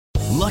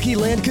Lucky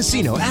Land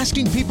Casino,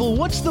 asking people,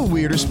 what's the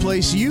weirdest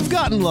place you've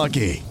gotten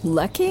lucky?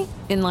 Lucky?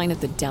 In line at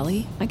the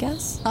deli, I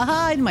guess?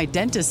 Aha, in my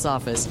dentist's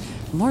office.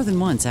 More than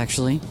once,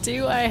 actually.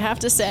 Do I have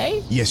to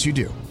say? Yes, you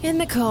do. In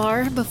the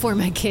car before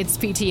my kids'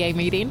 PTA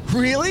meeting.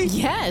 Really?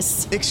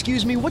 Yes.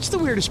 Excuse me, what's the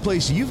weirdest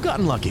place you've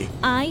gotten lucky?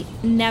 I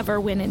never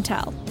win and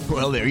tell.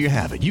 Well, there you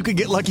have it. You can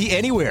get lucky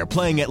anywhere,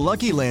 playing at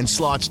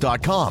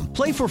LuckyLandSlots.com.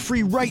 Play for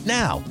free right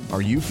now.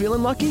 Are you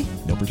feeling lucky?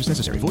 No purchase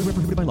necessary. Void where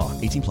prohibited by law.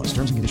 18 plus.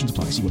 Terms and conditions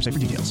apply. See website for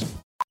details.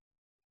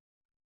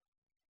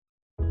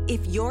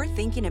 If you're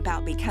thinking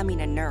about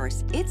becoming a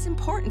nurse, it's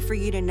important for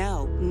you to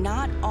know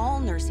not all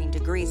nursing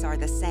degrees are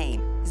the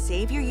same.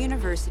 Xavier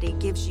University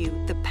gives you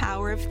the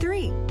power of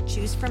 3.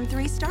 Choose from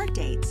 3 start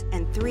dates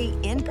and 3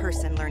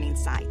 in-person learning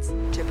sites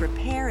to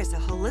prepare as a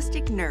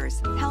holistic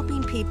nurse,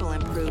 helping people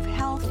improve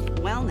health,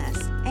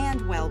 wellness,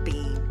 and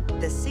well-being.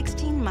 The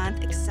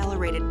 16-month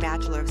Accelerated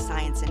Bachelor of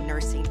Science in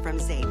Nursing from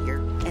Xavier,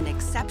 an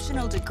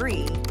exceptional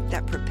degree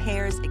that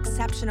prepares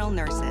exceptional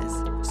nurses.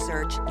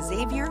 Search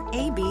Xavier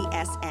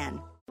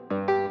ABSN.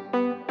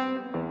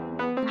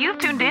 You've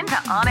tuned in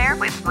to On Air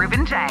with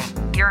Ruben J.,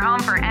 your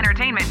home for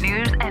entertainment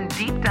news and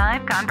deep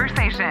dive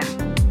conversation.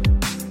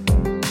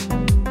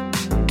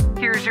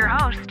 Here's your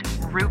host,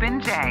 Ruben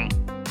J.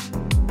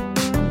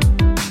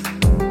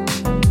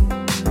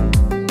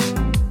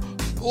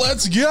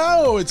 Let's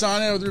go. It's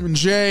On Air with Ruben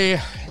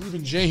J.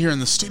 Ruben J here in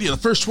the studio,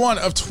 the first one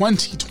of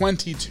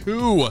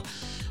 2022.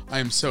 I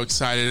am so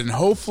excited, and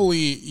hopefully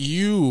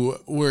you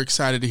were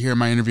excited to hear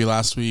my interview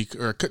last week,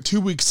 or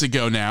 2 weeks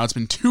ago now. It's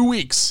been 2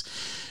 weeks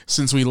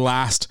since we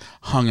last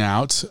hung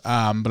out,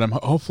 but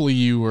hopefully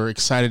you were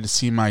excited to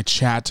see my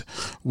chat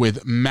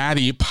with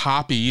Maddie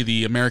Poppe,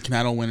 the American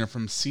Idol winner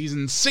from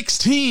season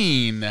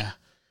 16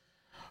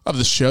 of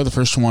the show, the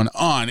first one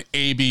on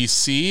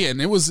ABC,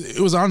 and it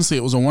was honestly,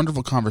 it was a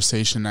wonderful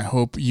conversation. I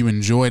hope you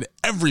enjoyed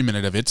every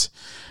minute of it.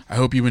 I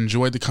hope you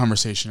enjoyed the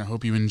conversation. I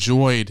hope you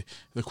enjoyed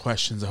the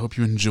questions. I hope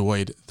you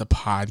enjoyed the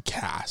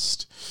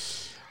podcast.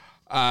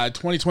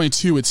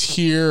 2022, it's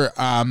here.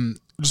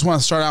 Just want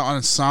to start out on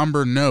a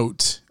somber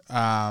note.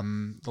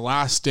 The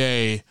last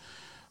day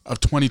of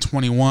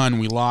 2021,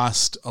 we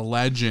lost a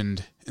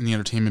legend in the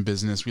entertainment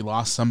business. We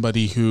lost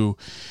somebody who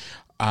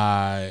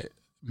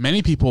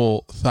many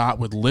people thought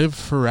would live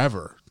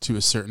forever to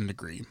a certain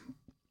degree.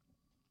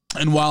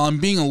 And while I'm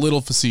being a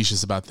little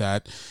facetious about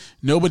that,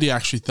 nobody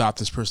actually thought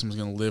this person was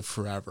going to live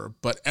forever.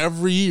 But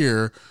every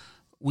year,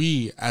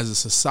 we as a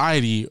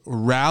society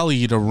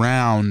rallied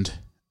around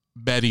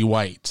Betty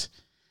White.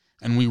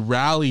 And we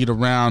rallied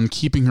around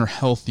keeping her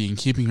healthy and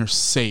keeping her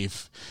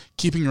safe,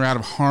 keeping her out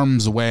of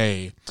harm's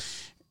way.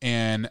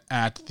 And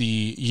at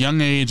the young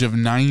age of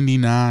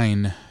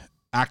 99,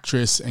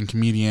 actress and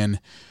comedian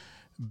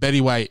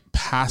Betty White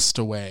passed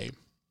away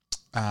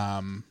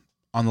on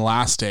the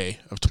last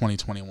day of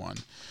 2021.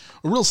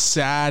 A real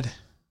sad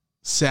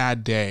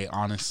day,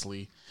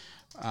 honestly.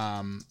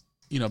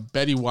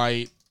 Betty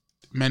White,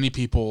 many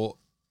people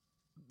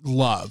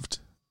loved.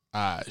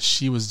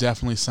 She was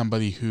definitely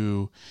somebody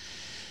who,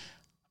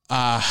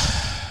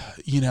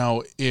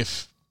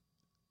 if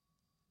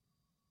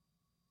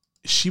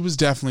she was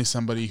definitely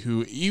somebody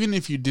who, even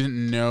if you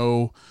didn't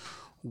know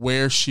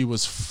where she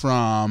was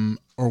from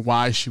or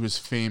why she was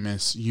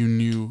famous, you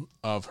knew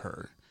of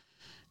her.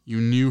 You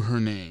knew her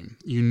name.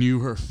 You knew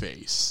her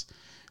face.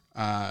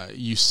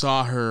 You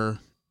saw her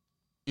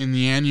in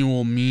the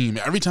annual meme.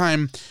 Every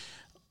time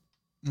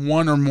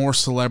one or more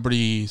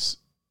celebrities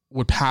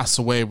would pass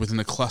away within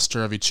a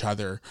cluster of each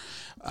other,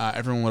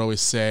 everyone would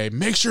always say,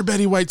 make sure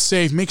Betty White's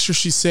safe, make sure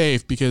she's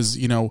safe, because,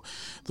 the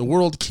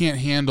world can't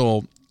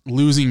handle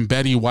losing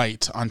Betty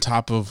White on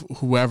top of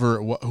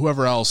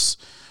whoever else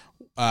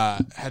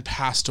had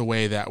passed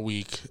away that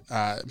week,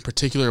 in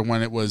particular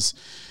when it was,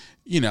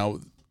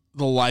 the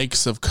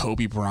likes of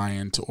Kobe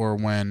Bryant, or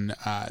when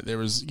there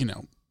was,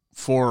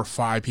 4 or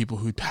 5 people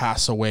who'd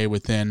pass away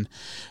within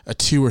a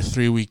 2 or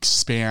 3 week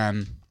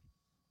span.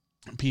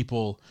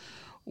 People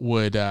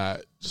would,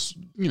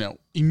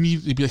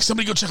 immediately be like,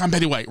 somebody go check on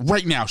Betty White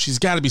right now. She's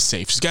got to be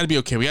safe. She's got to be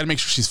okay. We got to make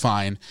sure she's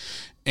fine.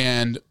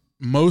 And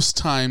more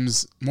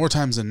times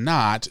than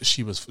not,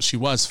 she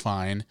was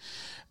fine.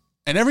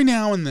 And every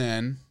now and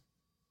then,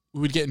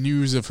 we would get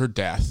news of her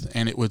death,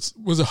 and it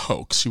was a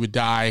hoax. She would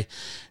die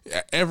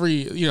at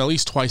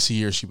least twice a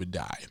year she would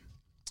die.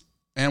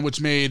 And which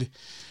made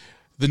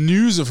the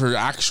news of her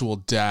actual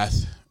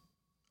death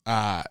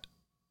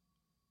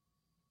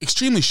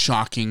extremely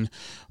shocking,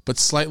 but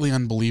slightly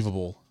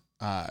unbelievable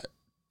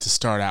to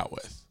start out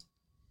with.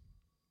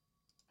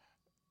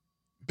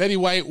 Betty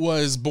White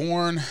was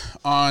born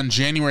on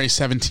January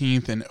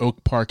 17th in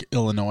Oak Park,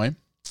 Illinois.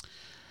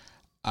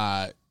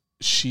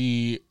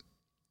 She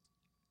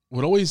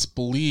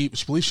believed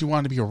she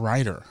wanted to be a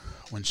writer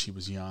when she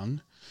was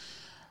young.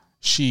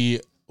 She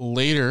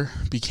later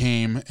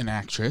became an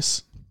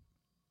actress.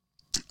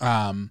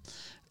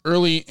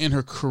 Early in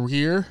her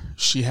career,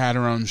 she had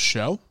her own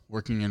show,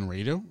 working in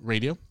radio,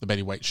 The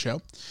Betty White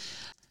Show.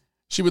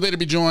 She would later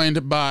be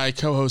joined by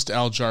co-host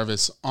Al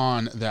Jarvis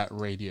on that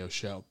radio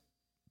show.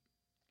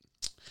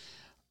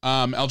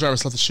 Elle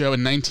Jarvis left the show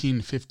in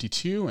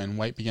 1952, and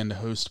White began to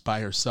host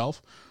by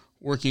herself,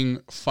 working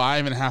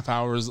 5.5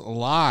 hours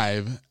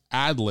live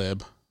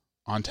ad-lib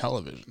on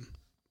television.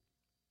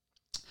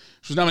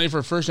 She was nominated for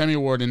her first Emmy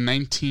Award in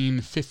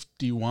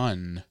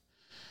 1951.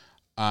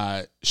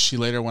 She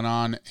later went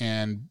on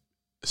and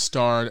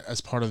starred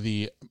as part of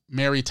the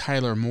Mary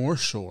Tyler Moore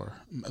show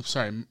in the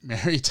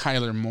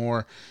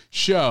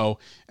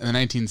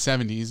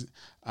 1970s.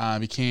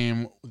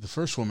 Became the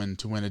first woman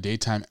to win a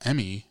daytime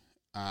Emmy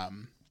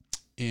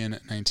in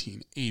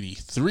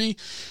 1983.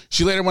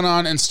 She later went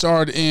on and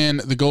starred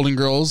in The Golden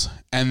Girls,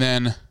 and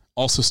then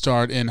also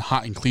starred in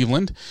Hot in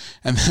Cleveland,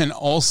 and then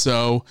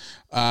also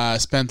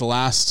spent the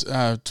last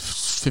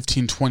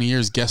 15, 20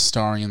 years guest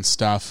starring and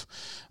stuff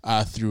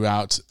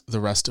throughout the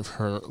rest of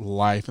her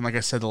life. And like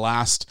I said, the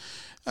last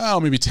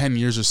maybe 10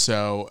 years or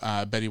so,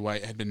 Betty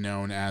White had been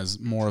known as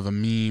more of a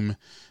meme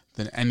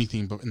than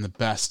anything, but in the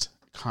best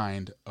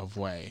kind of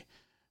way.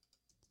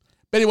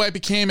 Betty White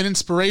became an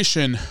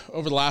inspiration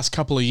over the last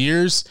couple of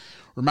years,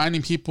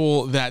 reminding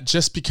people that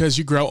just because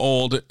you grow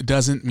old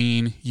doesn't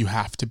mean you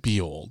have to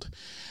be old.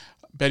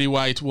 Betty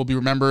White will be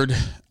remembered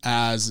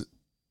as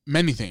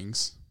many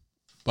things,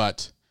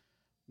 but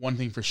one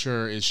thing for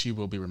sure is she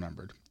will be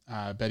remembered.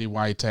 Betty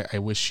White, I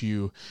wish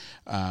you,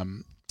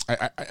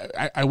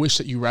 I wish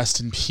that you rest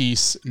in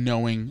peace,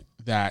 knowing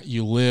that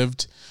you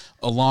lived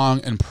a long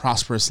and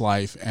prosperous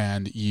life,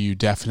 and you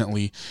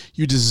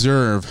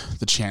deserve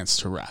the chance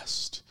to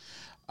rest.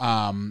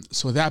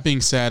 So with that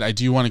being said, I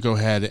do want to go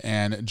ahead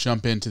and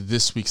jump into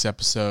this week's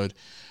episode.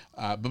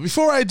 But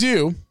before I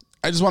do,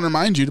 I just want to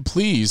remind you to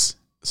please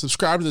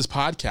subscribe to this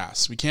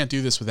podcast. We can't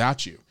do this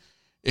without you.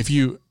 If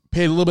you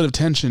paid a little bit of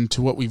attention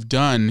to what we've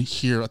done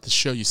here at the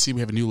show, you see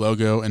we have a new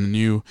logo and a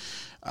new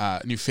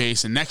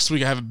face. And next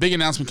week, I have a big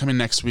announcement coming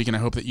next week, and I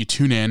hope that you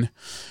tune in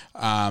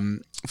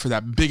for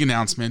that big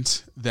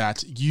announcement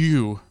that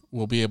you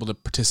will be able to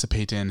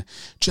participate in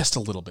just a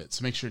little bit.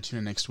 So make sure to tune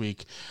in next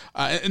week.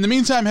 In the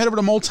meantime, head over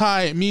to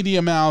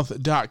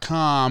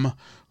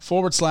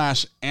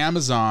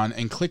multimediamouth.com/Amazon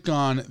and click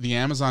on the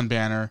Amazon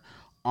banner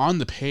on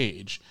the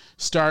page.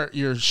 Start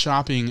your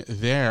shopping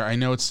there. I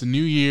know it's the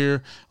new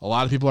year. A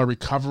lot of people are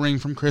recovering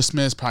from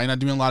Christmas, probably not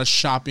doing a lot of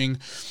shopping,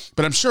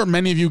 but I'm sure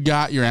many of you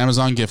got your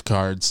Amazon gift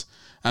cards.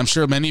 I'm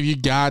sure many of you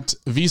got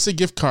Visa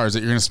gift cards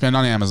that you're going to spend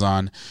on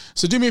Amazon.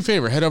 So do me a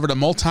favor, head over to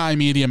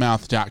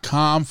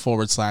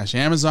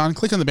multimediamouth.com/Amazon,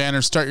 click on the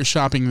banner, start your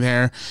shopping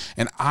there,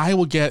 and I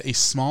will get a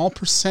small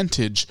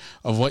percentage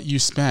of what you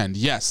spend.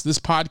 Yes, this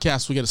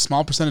podcast will get a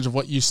small percentage of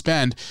what you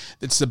spend.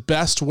 It's the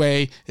best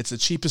way, it's the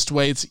cheapest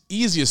way, it's the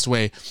easiest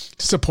way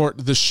to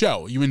support the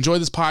show. You enjoy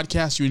this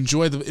podcast, you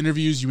enjoy the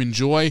interviews, you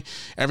enjoy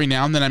every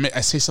now and then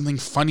I say something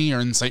funny or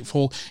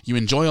insightful, you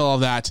enjoy all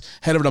of that,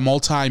 head over to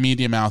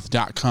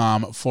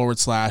multimediamouth.com/Amazon.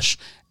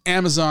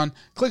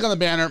 Click on the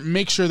banner.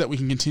 Make sure that we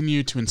can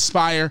continue to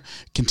inspire,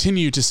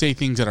 continue to say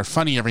things that are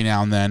funny every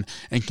now and then,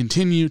 and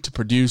continue to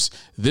produce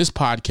this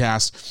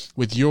podcast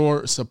with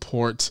your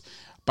support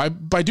by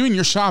doing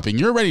your shopping.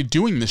 You're already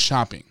doing the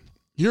shopping.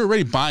 You're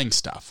already buying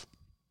stuff.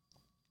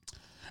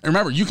 And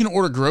remember, you can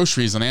order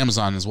groceries on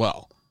Amazon as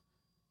well.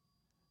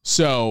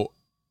 So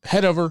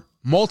head over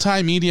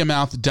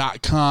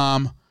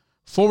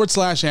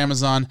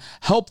multimediamouth.com/Amazon.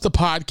 Help the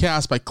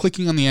podcast by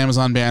clicking on the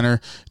Amazon banner.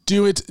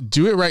 Do it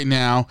right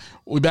now.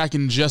 We'll be back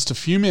in just a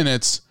few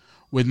minutes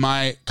with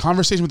my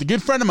conversation with a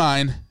good friend of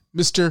mine,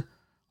 Mr.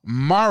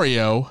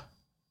 Mario.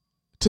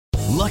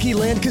 Lucky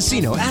Land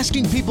Casino,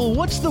 asking people,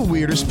 what's the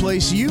weirdest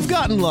place you've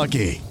gotten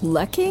lucky?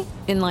 Lucky?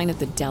 In line at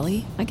the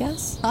deli, I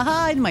guess?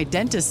 Aha, in my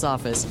dentist's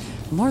office.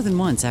 More than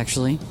once,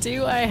 actually.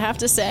 Do I have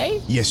to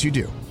say? Yes, you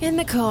do. In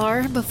the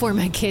car before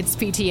my kids'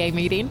 PTA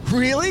meeting.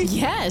 Really?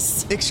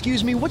 Yes.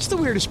 Excuse me, what's the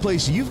weirdest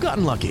place you've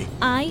gotten lucky?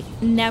 I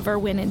never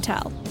win and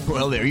tell.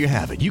 Well, there you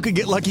have it. You can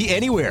get lucky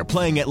anywhere,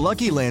 playing at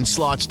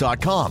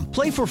LuckyLandSlots.com.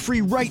 Play for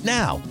free right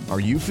now. Are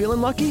you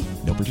feeling lucky?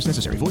 No purchase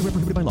necessary. Void where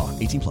prohibited by law.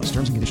 18+.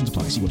 Terms and conditions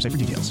apply. See website for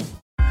details.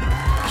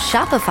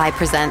 Shopify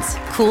presents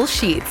cool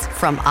sheets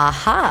from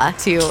AHA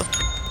to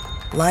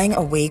lying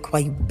awake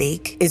while you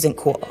bake isn't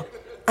cool.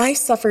 I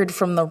suffered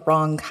from the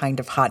wrong kind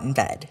of hot in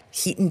bed,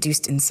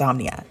 heat-induced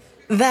insomnia.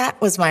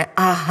 That was my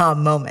aha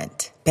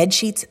moment. Bed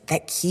sheets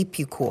that keep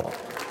you cool.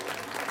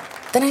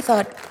 Then I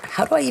thought,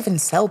 how do I even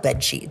sell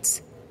bed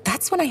sheets?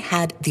 That's when I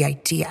had the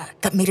idea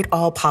that made it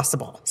all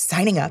possible,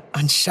 signing up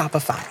on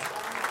Shopify.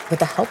 With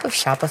the help of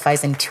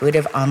Shopify's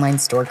intuitive online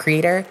store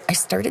creator, I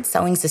started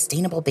selling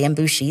sustainable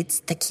bamboo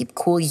sheets that keep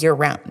cool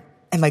year-round.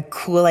 And my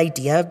cool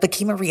idea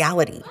became a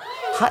reality.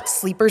 Hot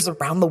sleepers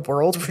around the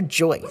world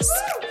rejoice.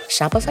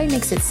 Shopify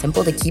makes it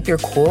simple to keep your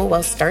cool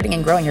while starting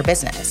and growing your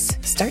business.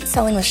 Start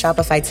selling with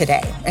Shopify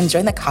today and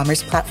join the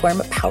commerce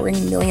platform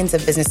powering millions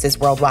of businesses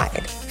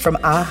worldwide. From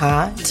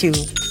AHA to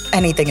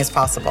anything is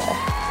possible.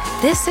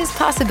 This is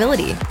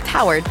Possibility,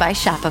 powered by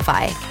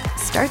Shopify.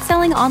 Start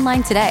selling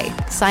online today.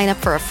 Sign up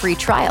for a free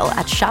trial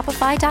at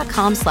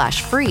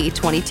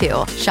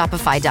shopify.com/free22.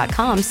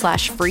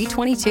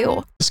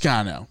 Shopify.com/free22.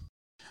 Toscano.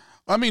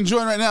 I'm being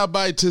joined right now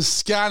by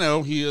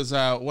Toscano. He is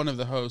one of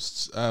the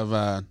hosts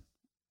of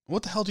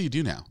What the hell do you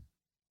do now?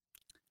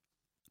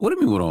 What do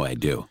you mean? What do I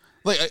do?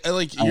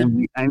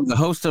 I'm the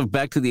host of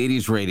Back to the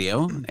 80s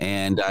Radio,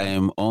 and I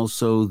am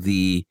also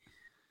the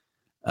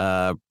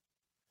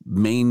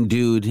main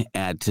dude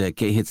at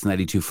K-Hits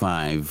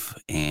 92.5.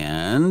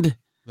 And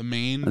the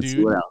main let's dude?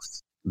 see, what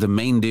else? The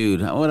main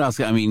dude. What else?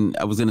 I mean,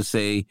 I was going to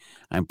say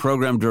I'm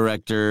program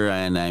director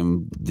and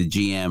I'm the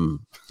GM.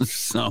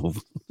 So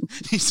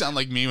you sound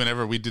like me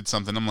whenever we did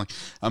something. I'm like,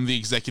 I'm the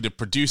executive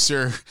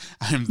producer.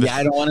 I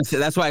don't want to say.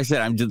 That's why I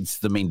said I'm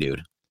just the main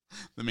dude.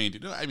 The main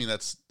dude. I mean,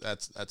 that's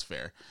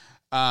fair.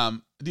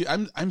 Dude,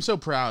 I'm so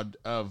proud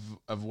of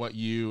what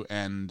you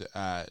and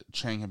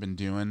Chang have been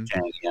doing.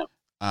 Chang, yeah.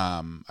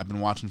 I've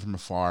been watching from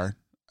afar.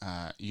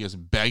 You guys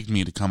begged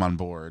me to come on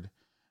board.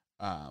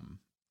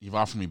 You've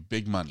offered me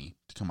big money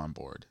to come on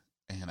board,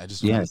 and I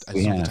just want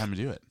the time to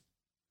do it.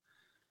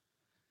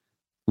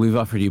 We've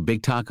offered you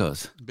big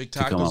tacos. Big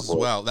tacos as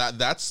well.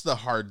 That's the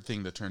hard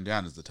thing to turn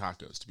down is the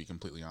tacos, to be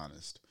completely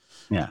honest.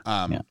 Yeah.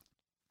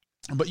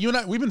 But you and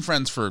I, we've been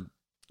friends for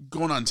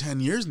going on 10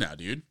 years now,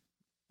 dude.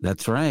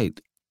 That's right.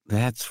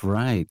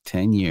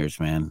 10 years,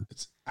 man.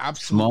 It's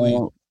absolutely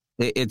small.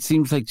 It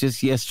seems like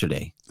just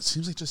yesterday. It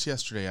seems like just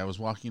yesterday I was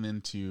walking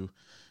into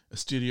a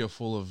studio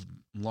full of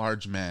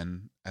large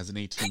men as an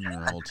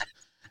 18-year-old,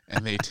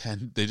 and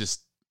they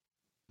just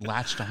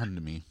latched on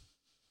to me.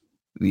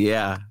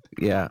 Yeah.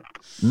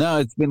 No,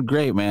 it's been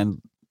great,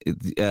 man.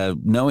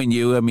 Knowing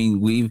you, I mean,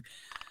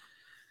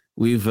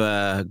 we've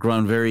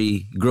grown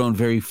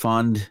very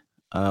fond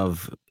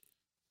of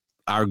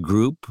our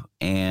group,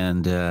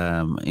 and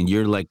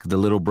you're like the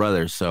little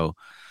brother, so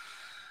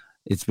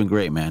it's been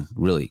great, man.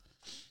 Really.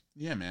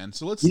 Yeah, man.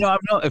 So let's.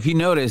 If you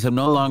notice,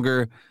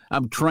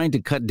 I'm trying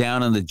to cut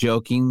down on the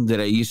joking that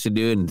I used to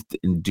do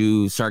and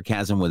do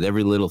sarcasm with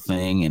every little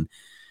thing, and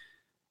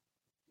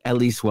at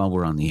least while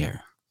we're on the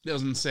air. I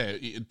was going to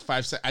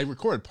say, I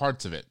recorded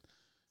parts of it.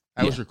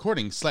 I was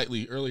recording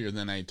slightly earlier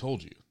than I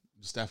told you,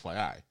 just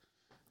FYI.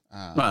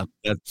 Well,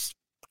 that's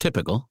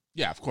typical.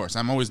 Yeah, of course.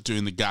 I'm always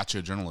doing the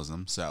gotcha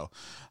journalism. So,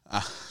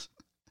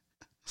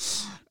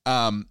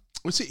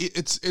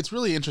 it's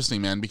really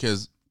interesting, man,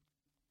 because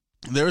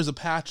there was a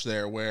patch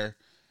there where,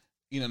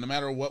 no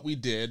matter what we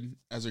did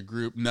as a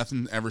group,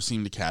 nothing ever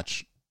seemed to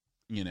catch.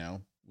 We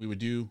would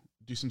do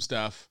some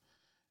stuff,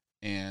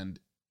 and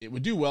it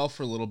would do well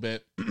for a little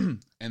bit,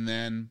 and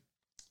then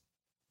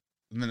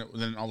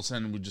all of a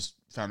sudden we just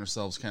found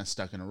ourselves kind of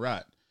stuck in a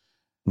rut.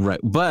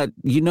 Right. But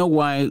you know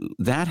why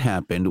that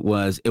happened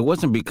it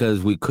wasn't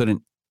because we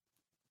couldn't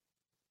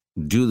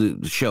do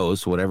the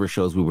shows, whatever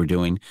shows we were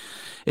doing.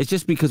 It's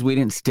just because we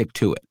didn't stick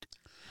to it.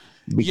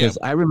 Because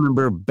I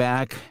remember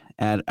back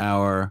at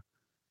our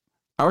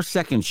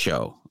second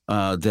show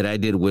that I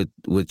did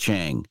with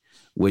Chang,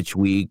 which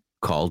we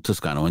called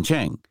Toscano and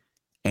Chang,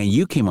 and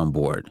you came on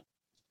board.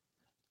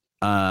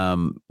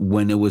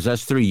 When it was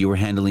us three, you were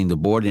handling the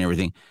board and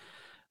everything.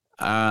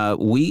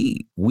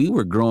 We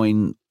were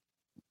growing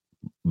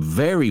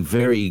very,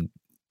 very,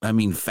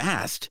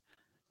 fast.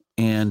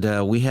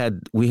 And we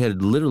had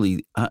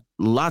literally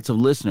lots of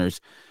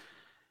listeners,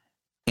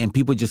 and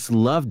people just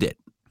loved it.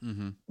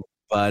 Mm-hmm.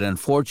 But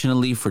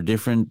unfortunately, for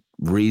different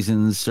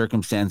reasons,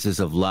 circumstances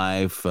of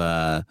life,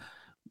 the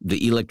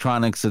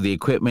electronics of the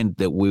equipment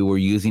that we were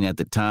using at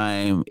the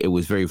time, it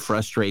was very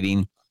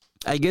frustrating.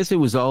 I guess it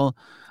was all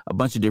a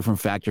bunch of different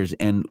factors.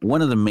 And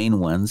one of the main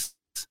ones,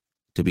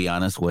 to be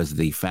honest, was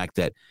the fact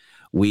that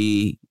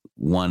we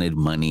wanted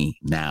money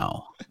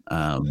now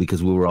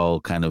because we were all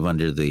kind of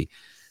under the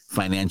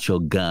financial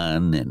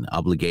gun and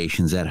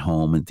obligations at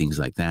home and things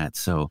like that.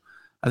 So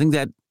I think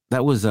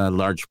that was a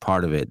large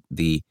part of it,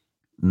 the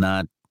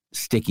not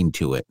sticking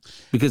to it,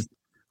 because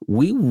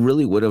we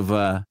really would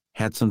have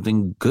had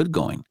something good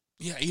going.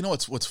 Yeah,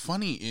 what's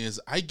funny is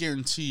I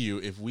guarantee you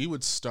if we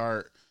would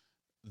start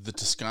the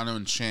Toscano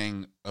and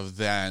Chang of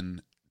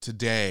then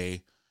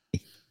today,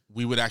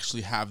 we would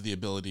actually have the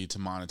ability to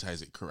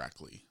monetize it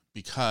correctly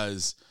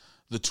because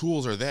the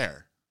tools are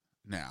there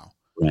now.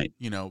 Right.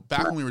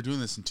 Back when we were doing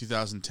this in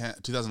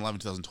 2010, 2011,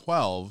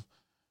 2012,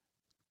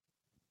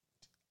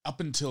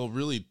 up until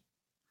really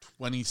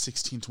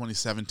 2016,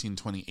 2017,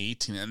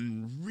 2018,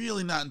 and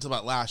really not until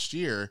about last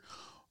year,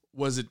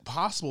 was it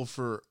possible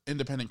for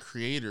independent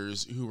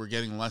creators who were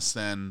getting less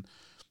than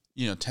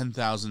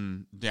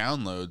 10,000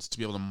 downloads to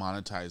be able to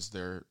monetize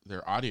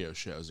their audio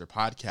shows, their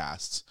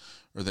podcasts,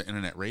 or their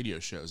internet radio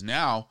shows.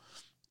 Now,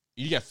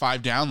 you get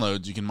 5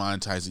 downloads, you can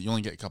monetize it. You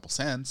only get a couple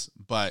cents,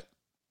 but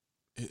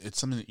it's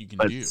something that you can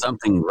do.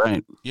 Something,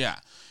 right. Yeah.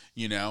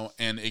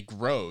 And it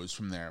grows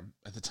from there.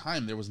 At the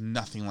time, there was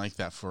nothing like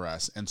that for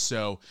us. And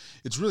so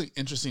it's really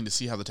interesting to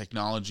see how the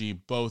technology,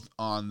 both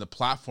on the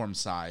platform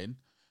side,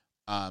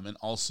 and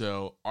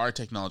also our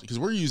technology, because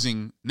we're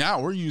using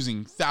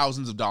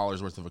thousands of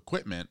dollars worth of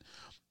equipment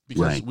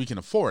because we can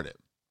afford it.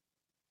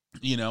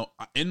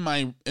 In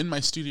my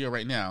studio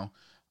right now,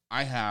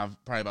 I have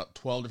probably about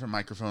 12 different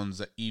microphones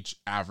that each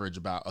average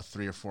about a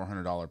 $300 or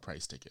 $400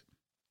 price ticket.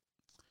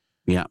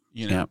 Yeah.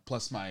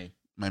 Plus my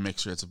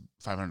mixer, it's a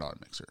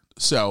 $500 mixer.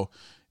 So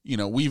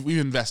we've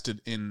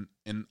invested in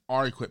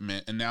our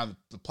equipment, and now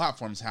the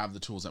platforms have the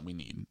tools that we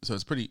need. So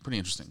it's pretty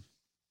interesting.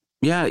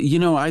 Yeah,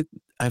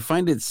 I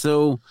find it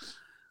so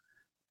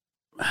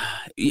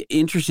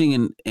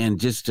interesting and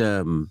just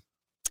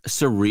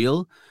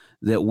surreal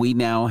that we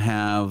now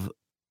have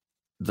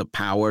the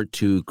power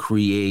to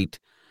create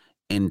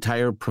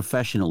entire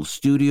professional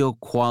studio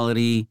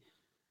quality,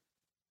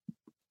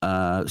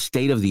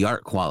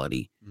 state-of-the-art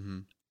quality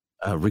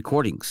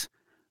recordings,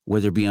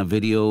 whether it be on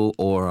video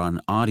or on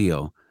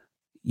audio.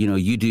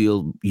 You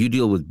deal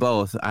with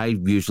both. I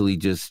usually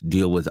just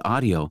deal with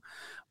audio,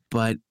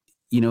 but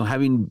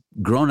having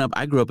grown up,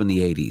 I grew up in the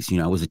 80s.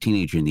 I was a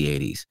teenager in the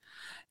 80s,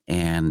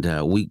 and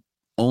we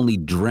only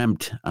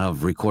dreamt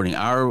of recording.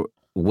 Our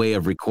way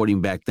of recording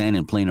back then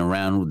and playing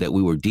around that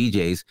we were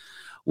DJs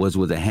was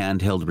with a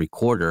handheld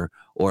recorder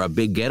or a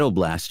big ghetto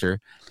blaster,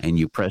 and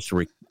you press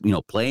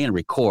play and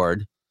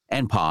record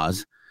and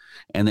pause,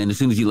 and then as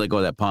soon as you let go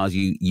of that pause,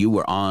 you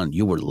were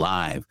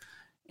live,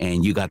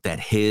 and you got that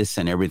hiss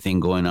and everything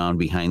going on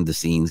behind the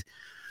scenes.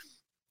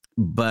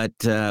 But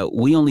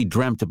we only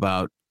dreamt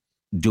about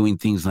doing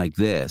things like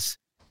this,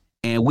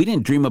 and we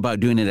didn't dream about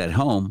doing it at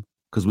home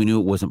because we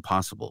knew it wasn't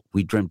possible.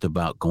 We dreamt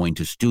about going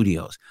to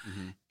studios,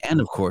 and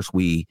of course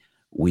we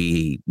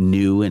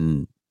knew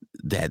and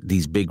that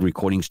these big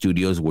recording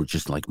studios were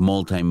just like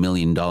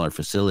multi-million-dollar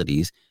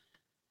facilities,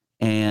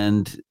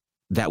 and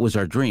that was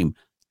our dream.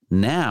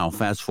 Now,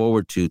 fast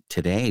forward to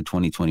today,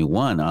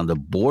 2021, on the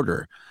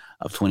border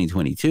of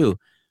 2022,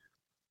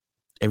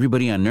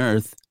 everybody on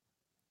earth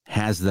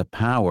has the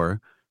power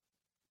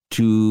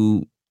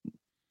to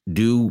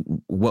do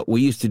what they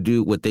used to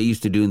do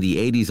in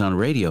the 80s on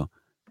radio.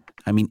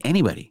 I mean,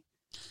 anybody.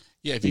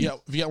 Yeah, if you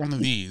got one of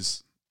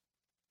these,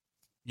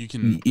 you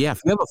can. Yeah,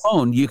 if you have a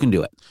phone, you can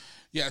do it.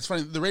 Yeah, it's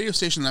funny. The radio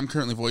station that I'm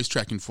currently voice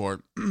tracking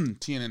for,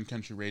 TNN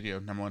Country Radio,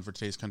 #1 for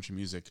today's country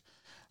music.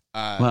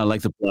 Well, I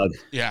like the plug.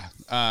 Yeah,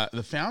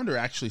 the founder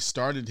actually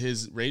started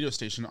his radio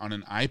station on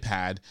an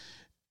iPad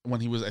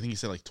when he was, I think he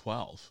said like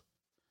 12.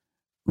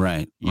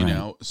 Right.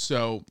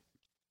 So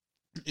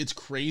it's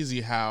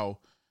crazy how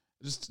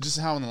just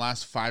how in the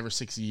last 5 or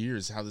 6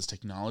 years how this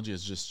technology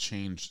has just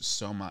changed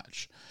so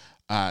much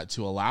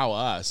to allow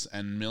us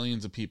and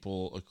millions of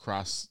people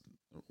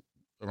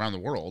around the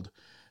world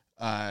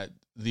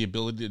the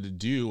ability to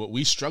do what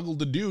we struggled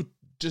to do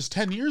just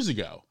 10 years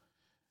ago.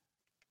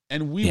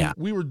 And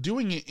we were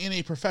doing it in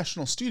a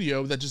professional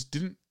studio that just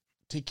didn't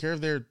take care of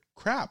their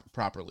crap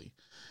properly.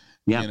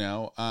 Yeah.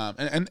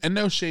 And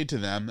no shade to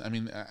them. I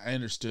mean, I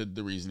understood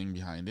the reasoning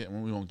behind it,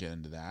 and we won't get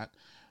into that.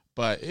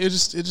 But it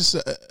just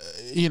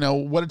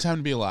what a time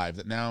to be alive.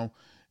 That now,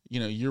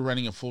 you're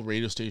running a full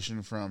radio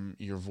station from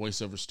your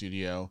voiceover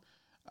studio,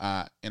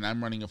 and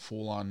I'm running a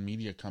full-on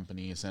media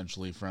company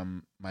essentially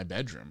from my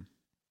bedroom.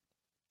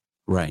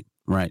 Right.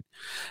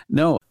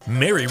 No.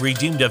 Mary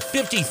redeemed a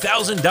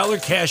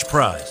 $50,000 cash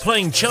prize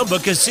playing Chumba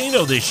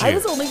Casino this year. I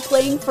was only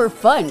playing for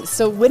fun,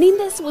 so winning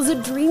this was a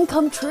dream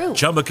come true.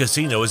 Chumba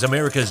Casino is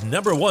America's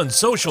 #1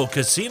 social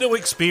casino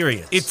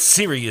experience. It's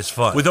serious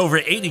fun. With over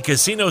 80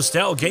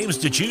 casino-style games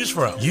to choose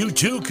from, you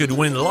too could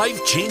win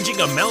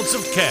life-changing amounts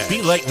of cash.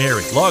 Be like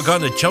Mary. Log on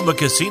to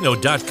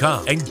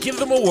ChumbaCasino.com and give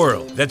them a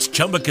whirl. That's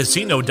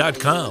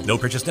ChumbaCasino.com. No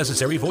purchase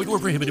necessary. Void or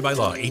prohibited by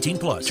law.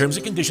 18+. Terms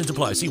and conditions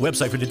apply. See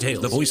website for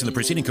details. The voice in the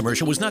preceding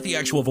commercial was not the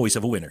actual voice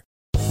of a winner.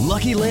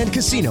 Lucky Land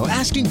Casino,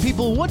 asking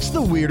people, what's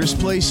the weirdest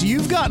place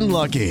you've gotten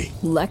lucky?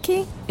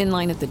 Lucky? In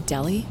line at the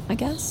deli, I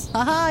guess?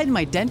 Aha, in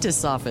my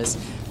dentist's office.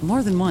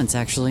 More than once,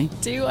 actually.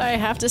 Do I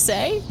have to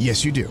say?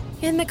 Yes, you do.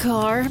 In the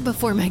car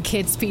before my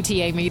kids'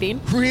 PTA meeting.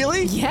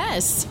 Really?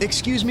 Yes.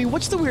 Excuse me,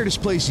 what's the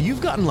weirdest place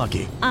you've gotten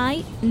lucky?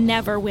 I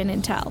never win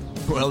and tell.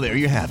 Well, there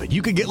you have it.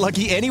 You can get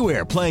lucky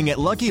anywhere, playing at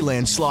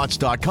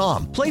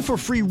LuckyLandSlots.com. Play for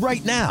free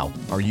right now.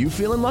 Are you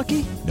feeling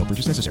lucky? No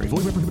purchase necessary.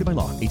 Void where prohibited by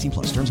law.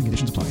 18+. Terms and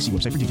conditions apply. See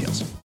website for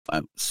details.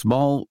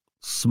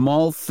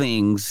 Small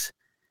things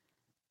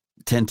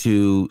tend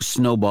to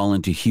snowball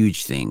into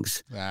huge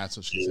things. That's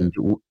what she said.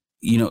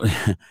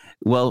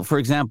 Well, for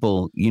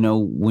example,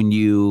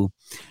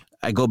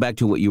 I go back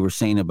to what you were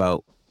saying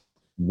about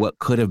what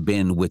could have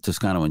been with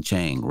Toscano and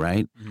Chang,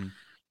 right? Mm-hmm.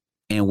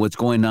 And what's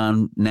going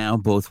on now,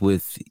 both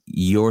with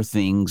your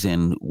things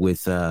and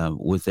with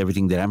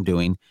everything that I'm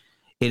doing.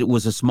 It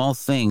was a small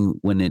thing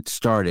when it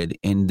started,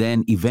 and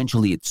then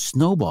eventually it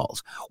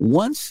snowballs.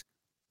 Once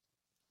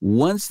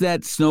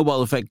that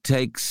snowball effect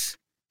takes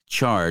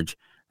charge,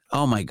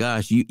 oh my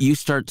gosh, you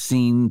start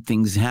seeing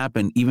things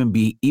happen even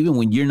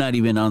when you're not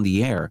even on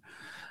the air.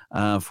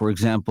 For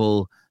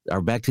example,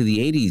 our Back to the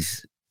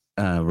 80s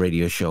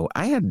radio show.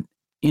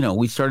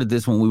 We started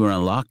this when we were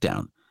on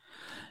lockdown,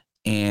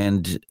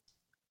 and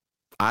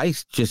I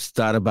just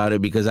thought about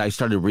it because I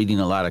started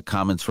reading a lot of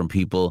comments from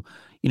people.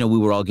 We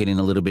were all getting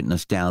a little bit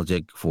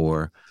nostalgic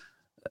for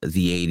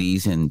the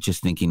 80s and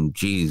just thinking,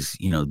 geez,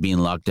 being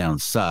locked down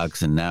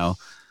sucks. And now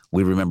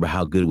we remember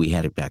how good we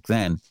had it back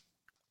then.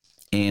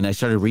 And I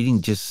started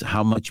reading just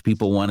how much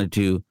people wanted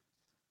to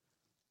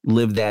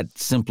live that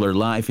simpler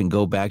life and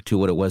go back to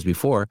what it was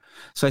before.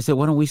 So I said,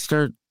 why don't we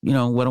start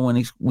why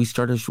don't we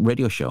start a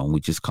radio show and we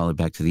just call it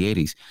Back to the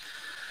 80s?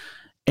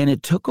 And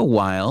it took a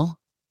while,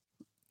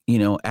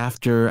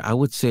 after, I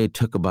would say it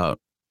took about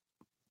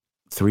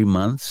 3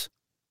 months.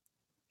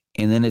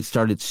 And then it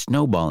started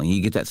snowballing.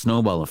 You get that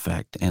snowball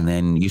effect. And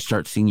then you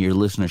start seeing your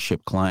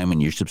listenership climb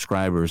and your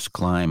subscribers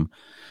climb.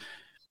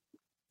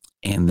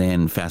 And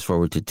then fast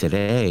forward to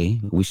today,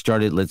 we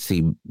started, let's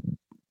see,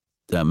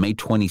 May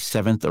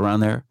 27th, around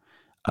there,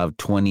 of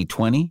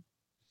 2020.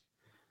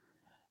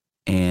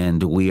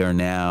 And we are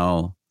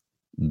now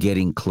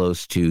getting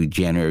close to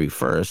January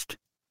 1st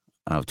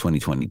of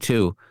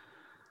 2022.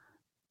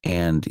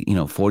 And,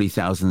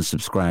 40,000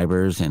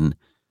 subscribers and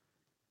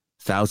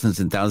thousands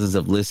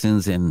of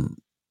listens and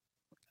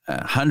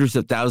hundreds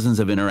of thousands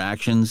of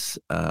interactions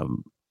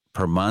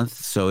per month.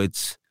 So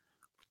it's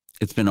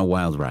been a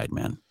wild ride,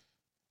 man.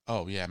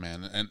 Oh yeah,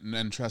 man.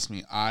 And trust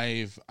me,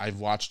 I've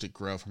watched it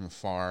grow from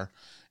afar.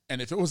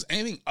 And if it was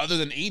anything other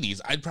than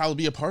 80s, I'd probably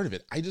be a part of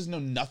it. I just know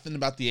nothing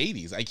about the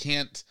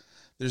 80s.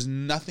 There's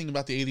nothing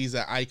about the 80s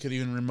that I could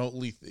even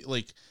remotely,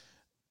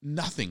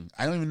 nothing.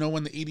 I don't even know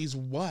when the 80s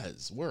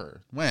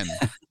when.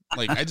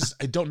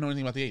 I don't know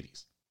anything about the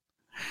 80s.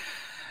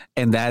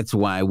 And that's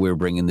why we're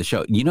bringing the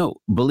show.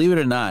 Believe it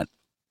or not,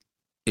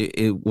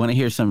 want to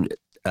hear some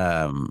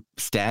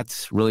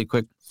stats really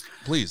quick?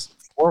 Please.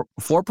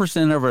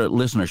 4% of our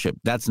listenership,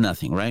 that's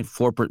nothing, right?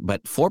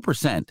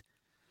 4%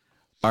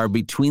 are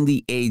between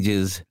the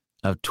ages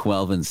of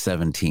 12 and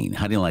 17.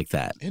 How do you like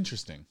that?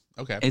 Interesting.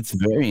 Okay. It's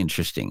very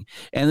interesting.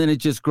 And then it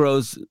just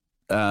grows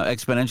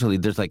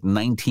exponentially. There's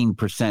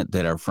 19%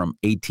 that are from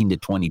 18 to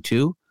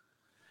 22.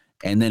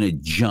 And then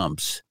it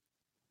jumps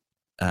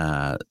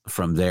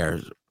from there.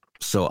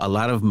 So a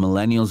lot of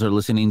millennials are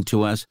listening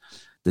to us.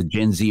 The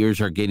Gen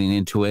Zers are getting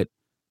into it.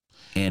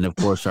 And of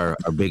course, our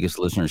biggest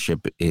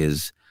listenership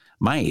is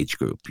my age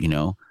group,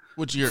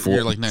 Which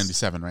you're like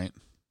 97, right?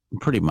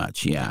 Pretty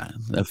much, yeah.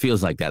 It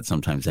feels like that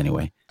sometimes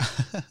anyway.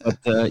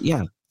 But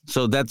yeah,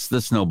 so that's the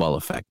snowball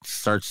effect.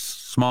 Starts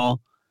small,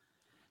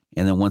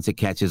 and then once it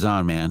catches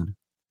on, man,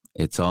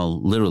 it's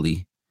all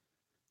literally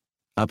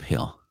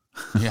uphill.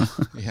 Yeah.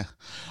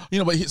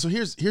 But so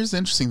here's the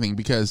interesting thing,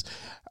 because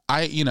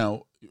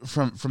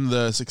from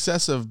the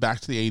success of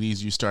Back to the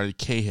 80s, you started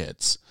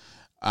K-Hits,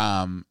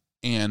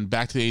 and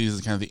Back to the 80s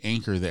is kind of the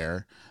anchor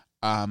there.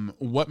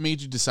 What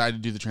made you decide to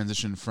do the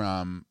transition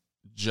from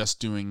just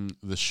doing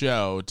the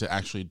show to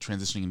actually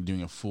transitioning and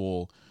doing a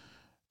full,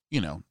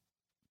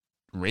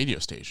 radio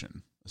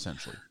station,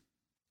 essentially?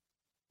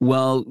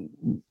 Well,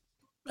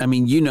 I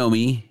mean, you know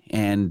me,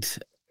 and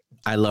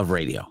I love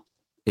radio.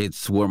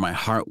 It's where my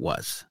heart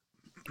was,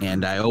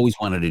 and I always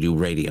wanted to do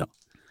radio.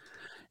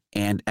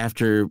 And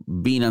after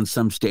being on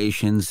some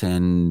stations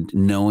and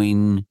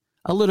knowing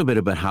a little bit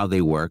about how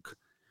they work,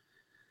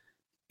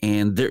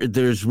 and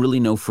there's really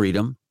no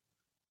freedom.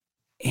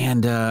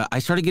 And I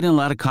started getting a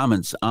lot of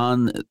comments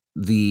on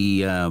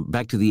the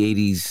Back to the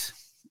 80s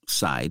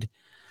side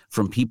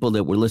from people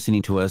that were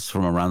listening to us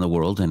from around the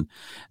world. And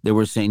they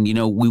were saying,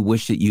 we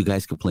wish that you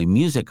guys could play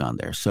music on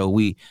there. So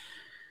we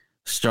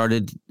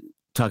started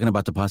talking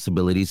about the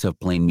possibilities of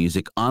playing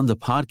music on the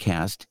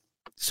podcast.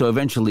 So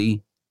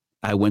eventually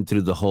I went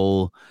through the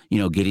whole,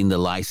 getting the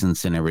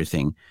license and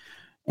everything.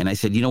 And I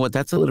said, you know what,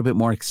 that's a little bit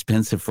more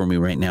expensive for me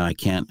right now. I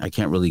can't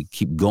really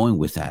keep going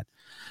with that.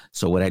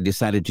 So what I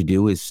decided to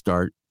do is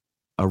start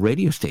a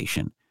radio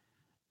station.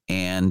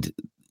 And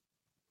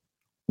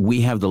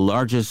we have the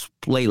largest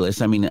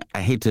playlist. I mean,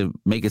 I hate to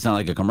make it sound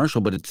like a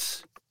commercial, but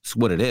it's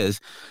what it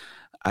is.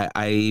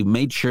 I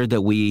made sure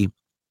that we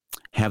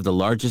have the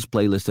largest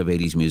playlist of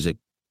 80s music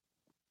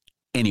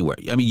anywhere.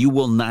 I mean, you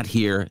will not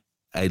hear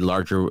a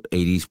larger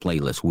 80s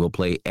playlist. We'll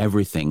play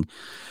everything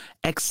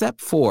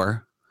except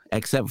for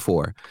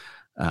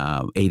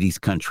 80s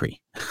country.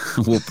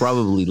 We'll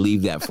probably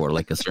leave that for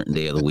like a certain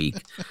day of the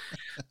week.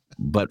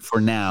 But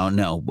for now,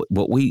 no,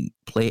 but we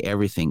play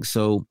everything.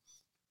 So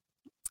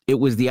it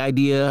was the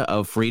idea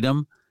of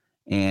freedom.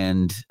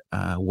 And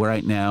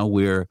right now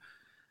we're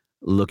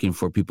looking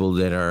for people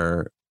that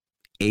are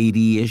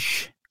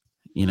 80-ish,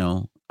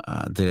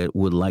 that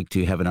would like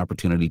to have an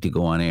opportunity to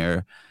go on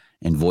air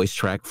and voice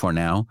track for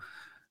now.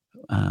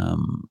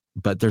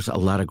 But there's a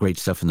lot of great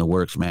stuff in the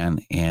works, man.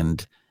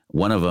 And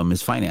one of them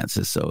is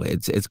finances. So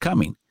it's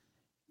coming,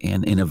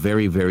 and in a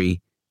very,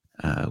 very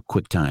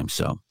quick time.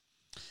 So,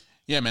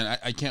 yeah, man,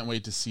 I can't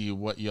wait to see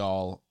what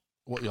y'all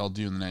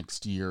do in the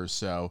next year or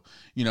so,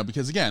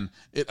 because again,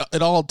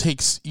 it all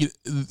takes,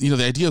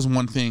 the idea is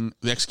one thing,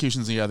 the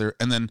execution is the other.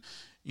 And then,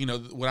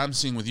 what I'm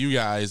seeing with you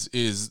guys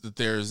is that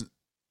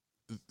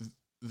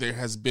there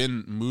has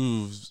been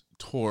moves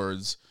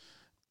towards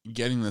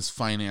getting this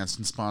financed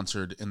and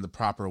sponsored in the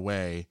proper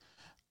way.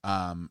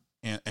 And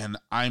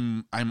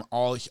I'm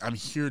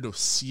here to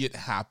see it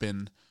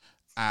happen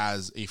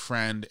as a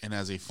friend and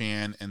as a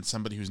fan and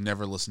somebody who's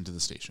never listened to the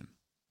station.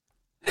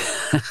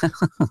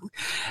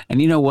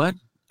 And you know what?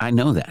 I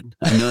know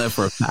that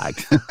for a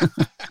fact.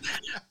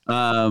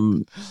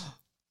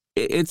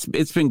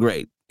 It's been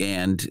great.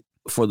 And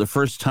for the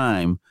first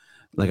time,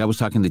 like I was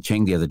talking to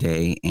Cheng the other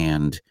day,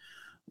 and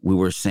we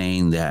were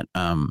saying that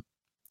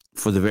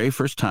for the very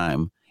first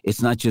time,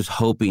 it's not just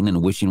hoping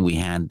and wishing we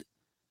had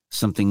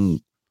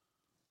something,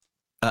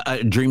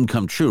 a dream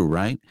come true,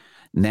 right?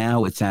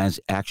 Now it's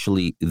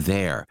actually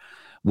there.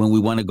 When I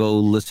want to go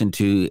listen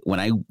to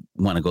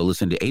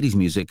 80s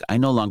music, I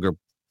no longer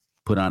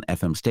put on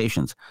FM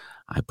stations.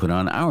 I put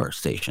on our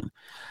station.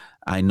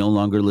 I no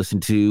longer listen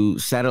to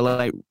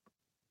satellite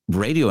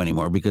radio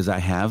anymore because I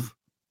have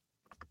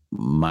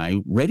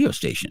my radio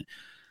station.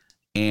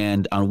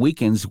 And on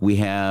weekends, we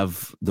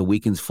have the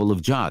weekends full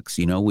of jocks.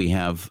 We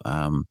have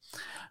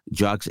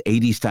jocks,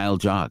 80s style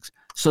jocks.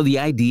 So the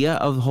idea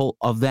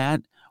of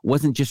that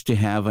wasn't just to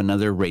have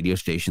another radio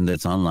station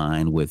that's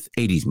online with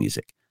 80s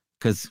music,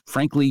 because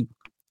frankly,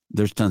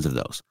 there's tons of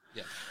those.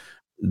 Yeah.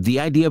 The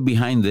idea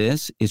behind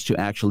this is to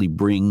actually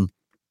bring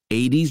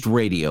 80s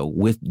radio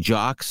with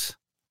jocks,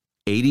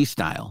 80s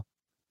style,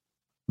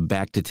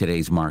 back to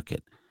today's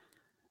market.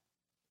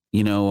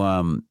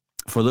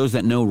 For those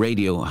that know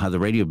radio, how the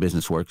radio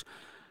business works,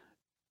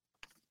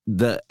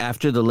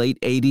 after the late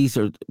 80s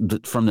or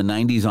from the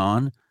 90s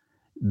on,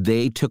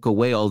 they took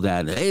away all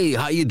that. Hey,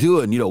 how you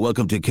doing?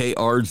 Welcome to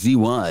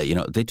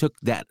KRZY. They took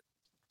that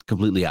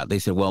completely out. They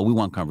said, well, we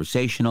want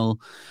conversational.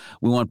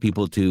 We want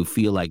people to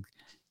feel like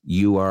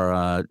you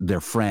are their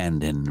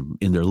friend and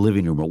in their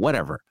living room or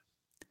whatever.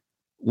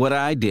 What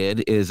I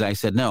did is I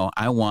said, no,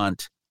 I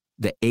want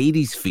the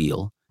 80s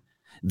feel,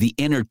 the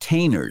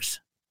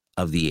entertainers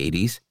of the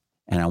 80s,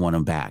 and I want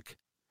them back.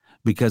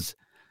 Because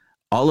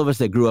all of us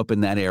that grew up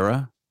in that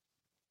era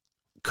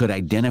could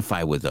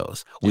identify with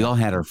those. We all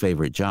had our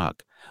favorite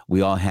jock.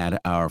 We all had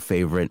our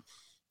favorite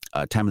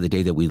time of the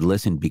day that we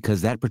listened,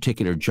 because that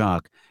particular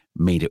jock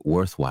made it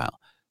worthwhile.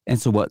 And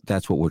so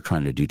that's what we're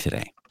trying to do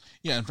today.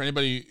 Yeah, and for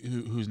anybody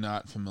who's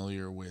not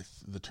familiar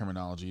with the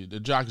terminology,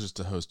 the jock is just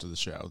the host of the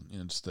show,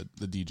 just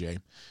the DJ.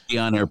 The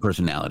on-air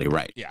personality,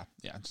 right. Yeah.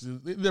 So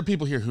there are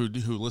people here who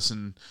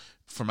listen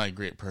for my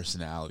great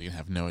personality and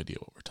have no idea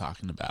what we're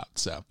talking about.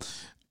 So,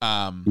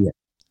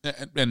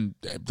 and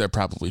they're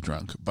probably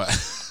drunk, but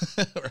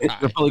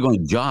they're probably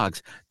going,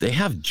 jocks? They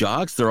have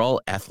jocks? They're all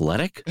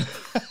athletic?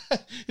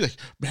 You're like,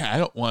 man, I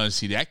don't want to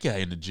see that guy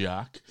in a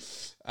jock.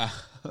 I'm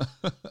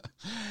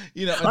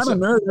a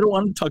nerd. I don't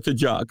want to talk to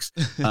jocks.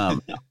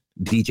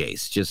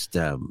 DJs, just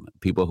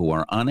people who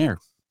are on air,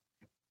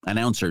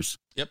 announcers.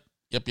 Yep.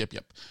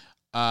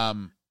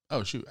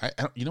 Oh shoot! I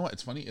you know what?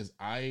 It's funny is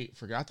I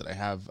forgot that I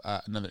have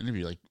another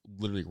interview like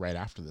literally right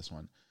after this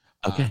one.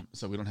 Okay.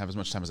 So we don't have as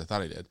much time as I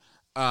thought I did.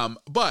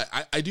 But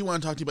I do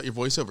want to talk to you about your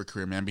voiceover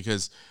career, man,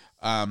 because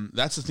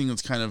that's the thing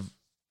that's kind of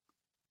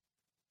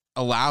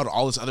allowed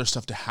all this other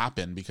stuff to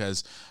happen.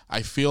 Because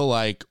I feel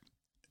like,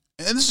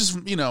 and this is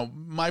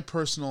my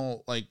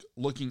personal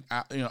looking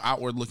at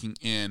outward looking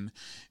in,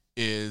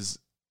 is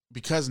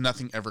because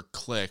nothing ever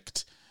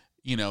clicked.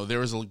 There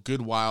was a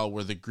good while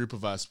where the group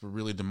of us were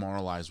really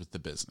demoralized with the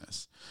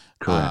business.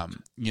 Correct.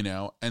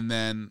 And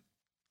then,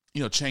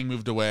 Chang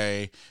moved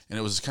away, and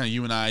it was kind of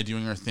you and I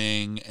doing our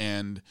thing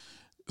and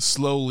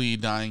slowly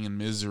dying in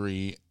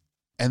misery.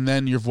 And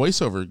then your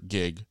voiceover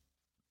gig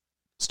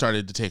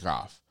started to take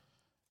off.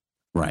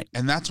 Right.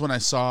 And that's when I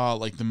saw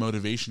the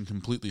motivation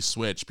completely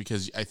switch,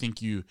 because I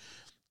think you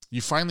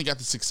finally got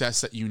the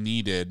success that you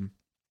needed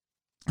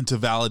to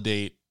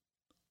validate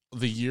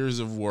the years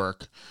of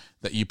work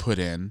that you put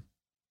in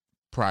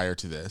prior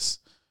to this.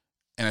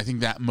 And I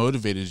think that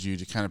motivated you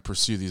to kind of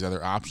pursue these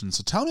other options.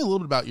 So tell me a little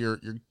bit about your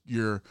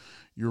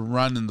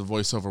run in the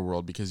voiceover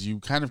world, because you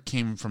kind of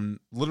came from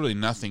literally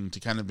nothing to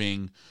kind of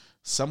being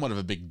somewhat of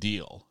a big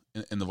deal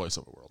in the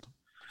voiceover world.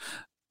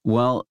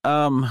 Well,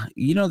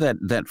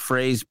 that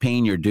phrase,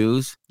 paying your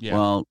dues. Yeah.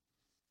 Well,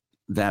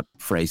 that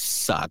phrase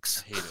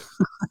sucks. I hate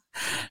it.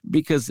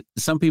 Because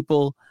some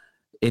people,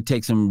 it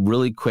takes them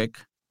really quick,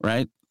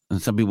 right?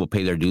 And some people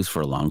pay their dues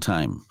for a long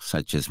time,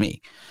 such as me.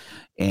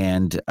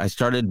 And I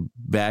started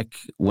back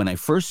when I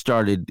first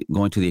started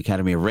going to the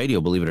Academy of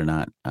Radio, believe it or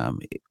not.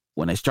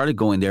 When I started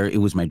going there, it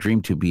was my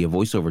dream to be a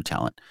voiceover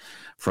talent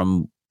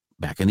from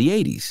back in the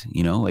 80s.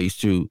 I used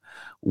to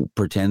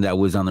pretend I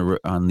was on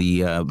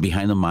the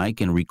behind the mic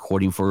and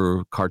recording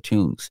for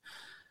cartoons.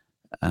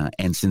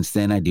 And since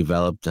then, I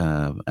developed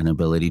an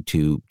ability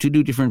to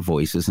do different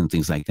voices and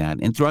things like that.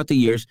 And throughout the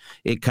years,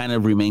 it kind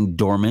of remained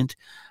dormant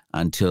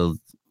until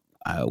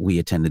we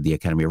attended the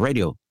Academy of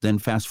Radio. Then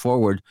fast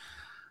forward,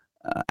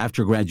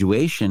 after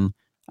graduation,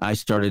 I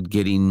started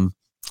getting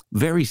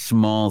very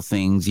small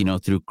things,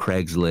 through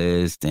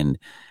Craigslist and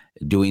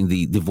doing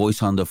the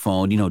voice on the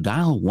phone,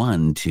 dial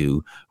 1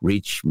 to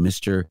reach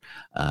Mr.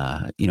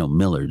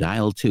 Miller,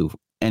 dial 2.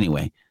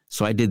 Anyway,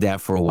 so I did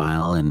that for a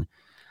while, and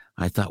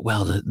I thought,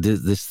 well,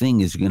 this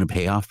thing is going to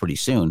pay off pretty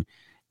soon.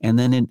 And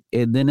then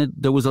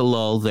there was a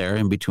lull there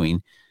in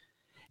between.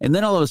 And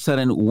then all of a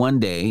sudden, one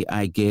day,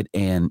 I get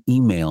an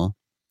email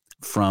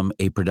from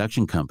a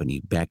production company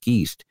back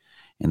east.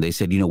 And they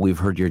said, we've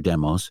heard your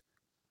demos,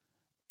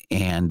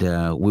 and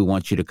we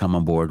want you to come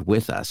on board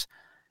with us.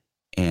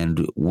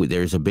 And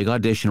there's a big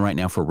audition right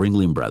now for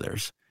Ringling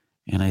Brothers.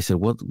 And I said,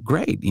 well,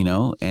 great,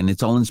 and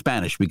it's all in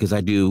Spanish because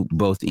I do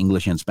both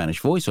English and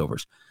Spanish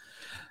voiceovers.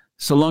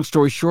 So long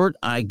story short,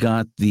 I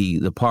got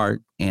the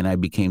part and I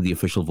became the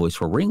official voice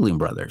for Ringling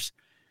Brothers.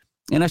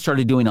 And I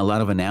started doing a lot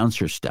of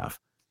announcer stuff.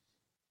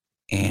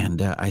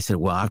 And I said,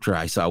 well, after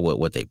I saw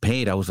what they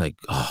paid, I was like,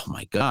 oh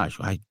my gosh,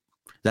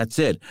 that's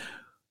it.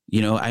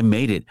 I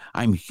made it.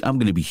 I'm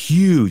going to be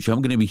huge.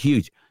 I'm going to be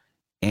huge.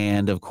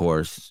 And of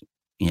course,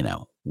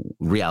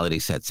 reality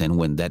sets in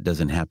when that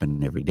doesn't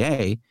happen every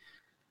day.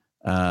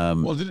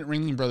 Well, didn't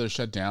Ringling Brothers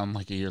shut down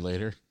like a year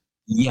later?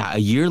 Yeah, a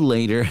year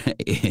later,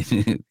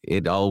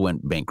 it all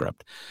went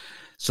bankrupt.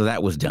 So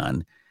that was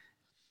done.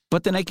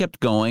 But then I kept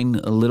going,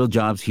 little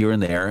jobs here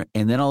and there.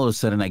 And then all of a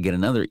sudden I get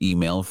another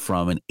email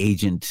from an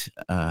agent,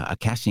 a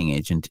casting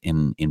agent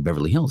in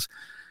Beverly Hills,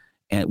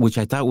 which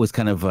I thought was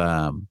kind of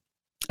a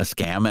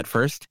scam at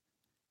first.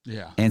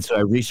 Yeah. And so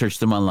I researched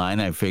them online.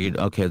 I figured,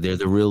 okay, they're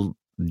the real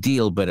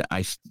deal, but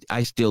I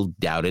still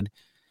doubted.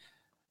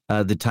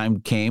 The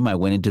time came, I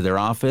went into their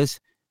office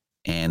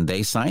and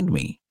they signed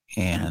me.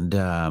 And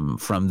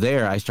from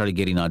there, I started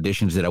getting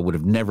auditions that I would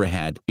have never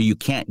had. You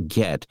can't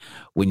get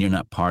when you're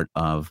not part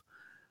of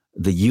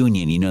the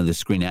union,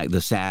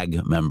 the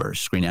SAG members,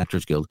 Screen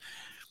Actors Guild.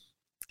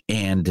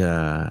 And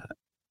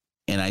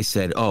I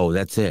said, oh,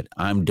 that's it.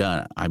 I'm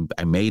done.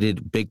 I made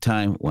it big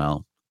time.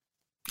 Well,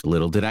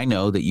 little did I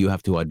know that you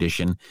have to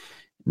audition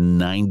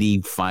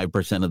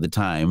 95% of the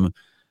time.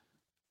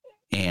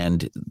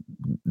 And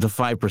the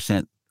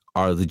 5%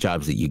 are the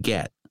jobs that you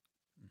get.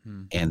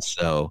 Mm-hmm. And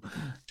so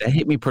that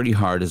hit me pretty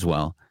hard as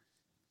well.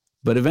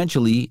 But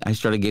eventually I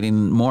started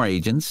getting more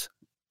agents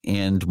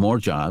and more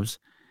jobs.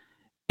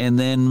 And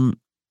then,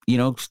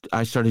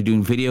 I started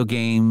doing video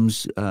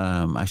games.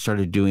 I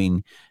started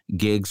doing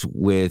gigs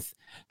with...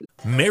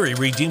 Mary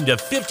redeemed a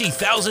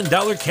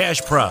 $50,000 cash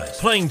prize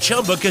playing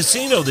Chumba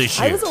Casino this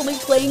year. I was only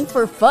playing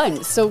for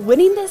fun, so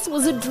winning this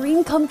was a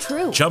dream come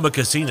true. Chumba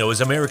Casino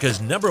is America's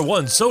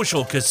 #1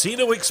 social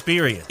casino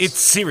experience. It's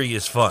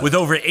serious fun. With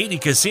over 80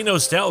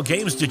 casino-style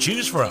games to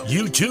choose from,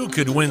 you too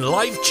could win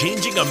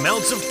life-changing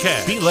amounts of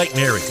cash. Be like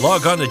Mary.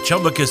 Log on to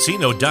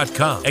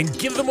ChumbaCasino.com and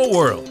give them a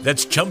whirl.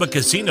 That's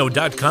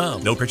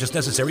ChumbaCasino.com. No purchase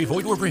necessary.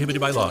 Void where prohibited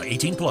by law.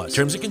 18+.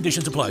 Terms and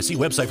conditions apply. See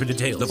website for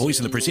details. The voice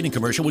in the preceding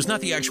commercial was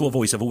not the actual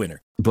voice of a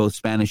winner. Both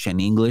Spanish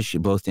and English,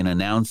 both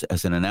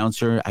as an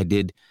announcer. I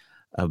did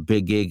a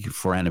big gig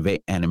for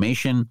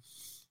animation.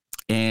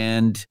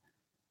 And,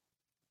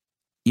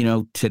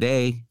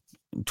 today,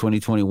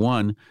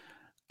 2021,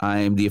 I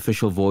am the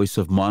official voice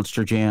of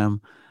Monster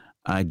Jam.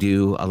 I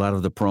do a lot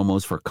of the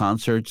promos for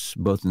concerts,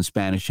 both in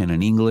Spanish and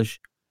in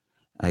English.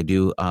 I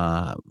do,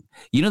 the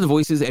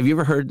voices. Have you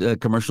ever heard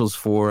commercials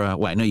for,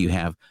 I know you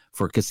have,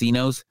 for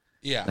casinos?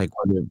 Yeah. Like,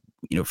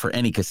 for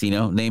any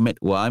casino, name it.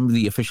 Well, I'm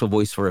the official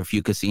voice for a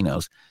few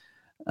casinos.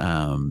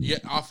 Yeah,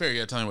 off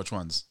air, tell me which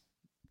ones.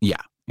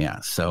 Yeah.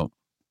 So,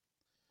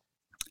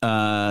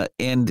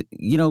 and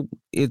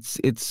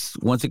it's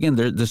once again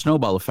the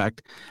snowball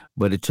effect,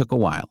 but it took a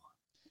while,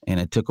 and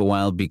it took a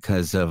while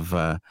because of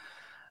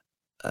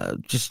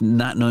just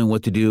not knowing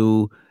what to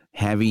do,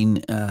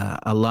 having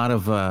a lot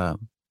of.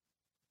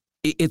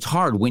 It's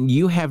hard when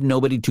you have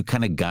nobody to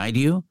kind of guide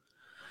you.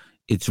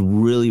 It's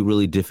really,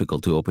 really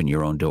difficult to open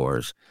your own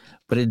doors,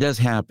 but it does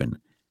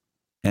happen.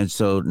 And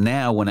so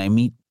now when I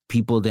meet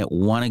people that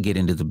want to get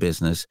into the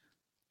business,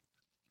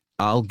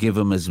 I'll give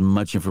them as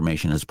much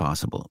information as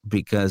possible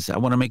because I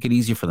want to make it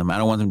easy for them. I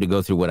don't want them to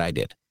go through what I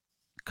did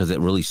because it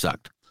really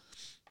sucked.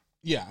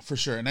 Yeah, for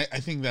sure. And I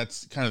think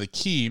that's kind of the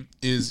key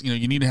is,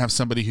 you need to have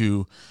somebody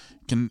who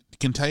can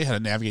tell you how to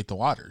navigate the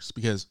waters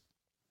because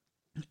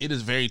it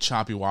is very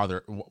choppy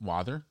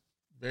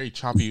very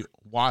choppy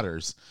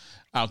waters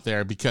out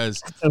there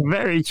because it's a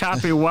very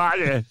choppy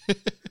water.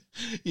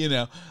 you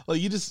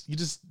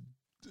just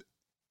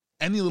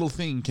any little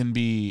thing can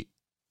be,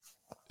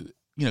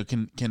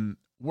 can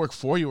work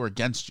for you or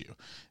against you.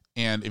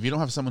 And if you don't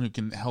have someone who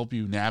can help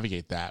you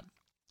navigate that,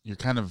 you're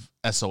kind of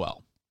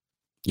SOL.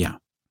 Yeah.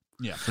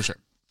 Yeah, for sure.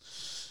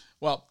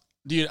 Well,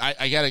 dude,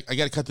 I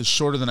gotta cut this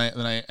shorter than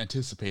I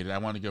anticipated. I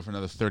want to go for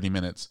another 30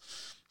 minutes.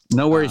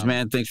 No worries,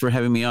 man. Thanks for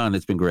having me on.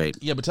 It's been great.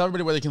 Yeah, but tell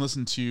everybody where they can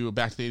listen to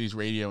Back to the 80s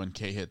Radio and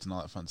K-Hits and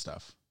all that fun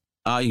stuff.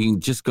 You can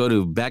just go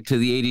to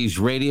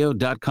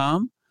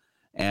backtothE80sradio.com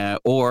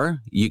or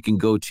you can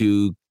go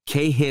to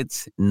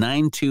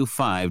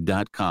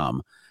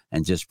khits925.com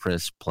and just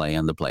press play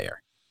on the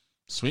player.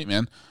 Sweet,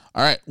 man.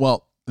 All right.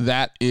 Well,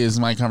 that is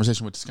my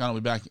conversation with Toscano. I'll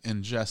be back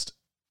in just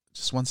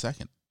 1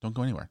 second. Don't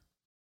go anywhere.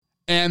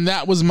 And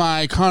that was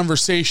my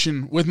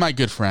conversation with my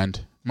good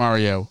friend,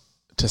 Mario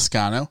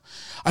Toscano.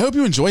 I hope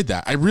you enjoyed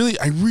that. I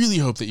really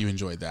hope that you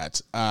enjoyed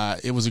that.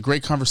 It was a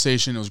great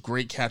conversation. It was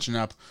great catching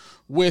up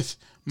with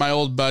my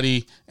old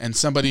buddy and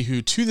somebody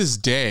who to this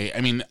day,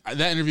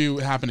 that interview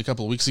happened a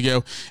couple of weeks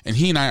ago and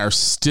he and I are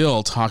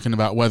still talking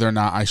about whether or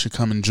not I should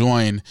come and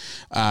join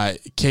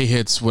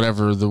K-Hits,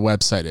 whatever the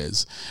website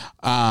is.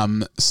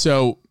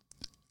 So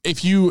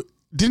if you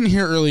didn't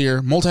hear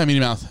earlier,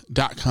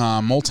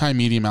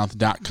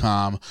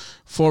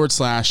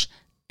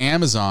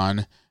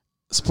 multimediamouth.com/Amazon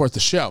support the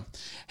show.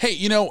 Hey,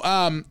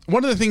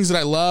 one of the things that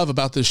I love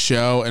about this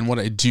show and what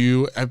I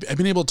do, I've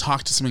been able to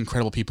talk to some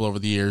incredible people over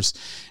the years.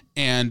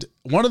 And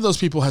one of those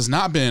people has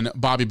not been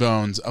Bobby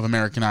Bones of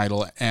American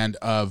Idol and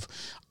of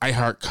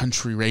iHeart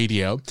Country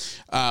Radio.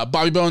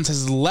 Bobby Bones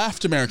has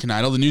left American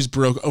Idol. The news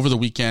broke over the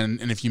weekend,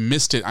 and if you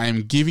missed it, I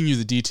am giving you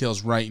the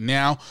details right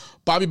now.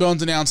 Bobby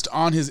Bones announced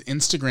on his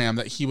Instagram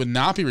that he would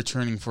not be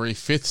returning for a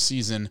 5th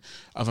season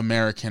of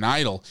American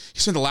Idol. He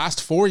spent the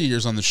last 4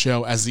 years on the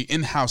show as the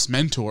in-house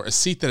mentor, a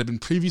seat that had been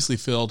previously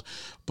filled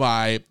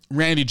by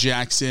Randy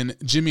Jackson,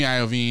 Jimmy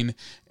Iovine,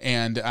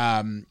 and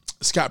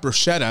Scott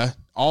Borchetta.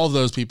 All of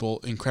those people,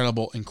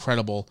 incredible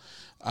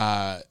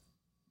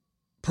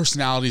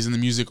personalities in the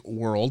music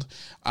world.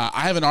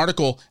 I have an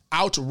article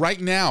out right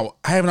now.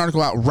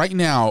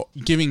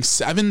 Giving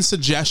 7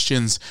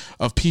 suggestions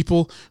of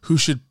people who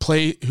should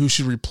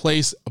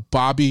replace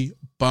Bobby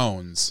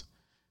Bones.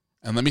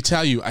 And let me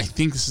tell you, I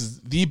think this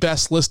is the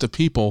best list of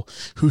people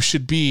who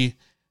should be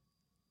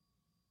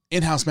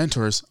in-house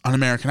mentors on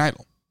American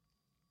Idol.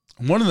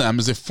 One of them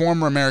is a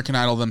former American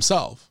Idol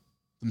themselves.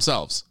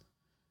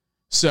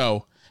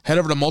 So head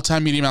over to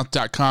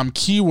multimediamouth.com,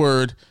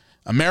 keyword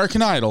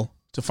American Idol,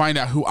 to find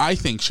out who I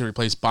think should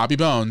replace Bobby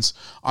Bones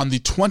on the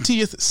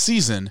 20th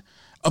season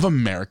of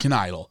American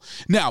Idol.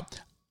 Now,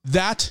 with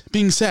that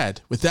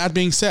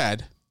being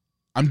said,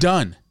 I'm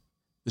done.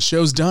 The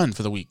show's done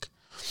for the week.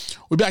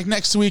 We'll be back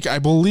next week. I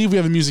believe we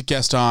have a music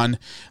guest on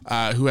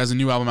who has a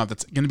new album out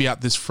that's going to be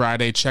out this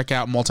Friday. Check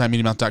out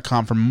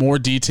multimediamouth.com for more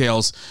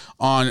details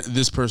on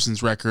this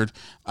person's record.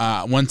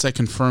 Once I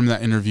confirm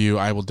that interview,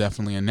 I will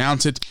definitely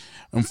announce it.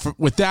 And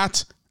with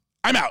that,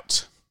 I'm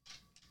out.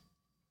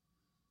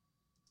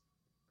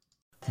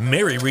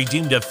 Mary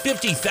redeemed a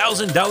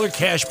 $50,000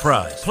 cash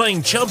prize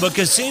playing Chumba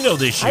Casino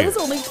this year. I was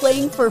only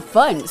playing for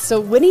fun,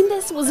 so winning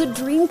this was a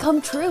dream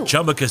come true.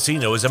 Chumba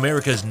Casino is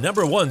America's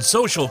 #1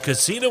 social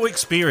casino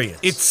experience.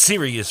 It's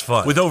serious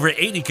fun. With over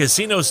 80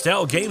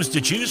 casino-style games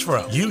to choose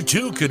from, you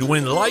too could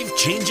win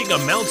life-changing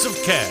amounts of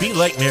cash. Be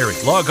like Mary.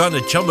 Log on to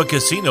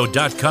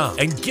ChumbaCasino.com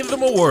and give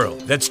them a whirl.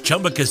 That's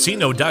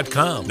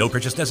ChumbaCasino.com. No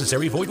purchase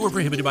necessary. Void where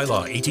prohibited by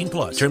law.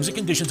 18+. Terms and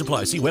conditions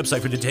apply. See website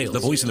for details. The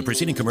voice in the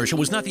preceding commercial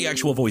was not the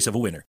actual voice of a winner.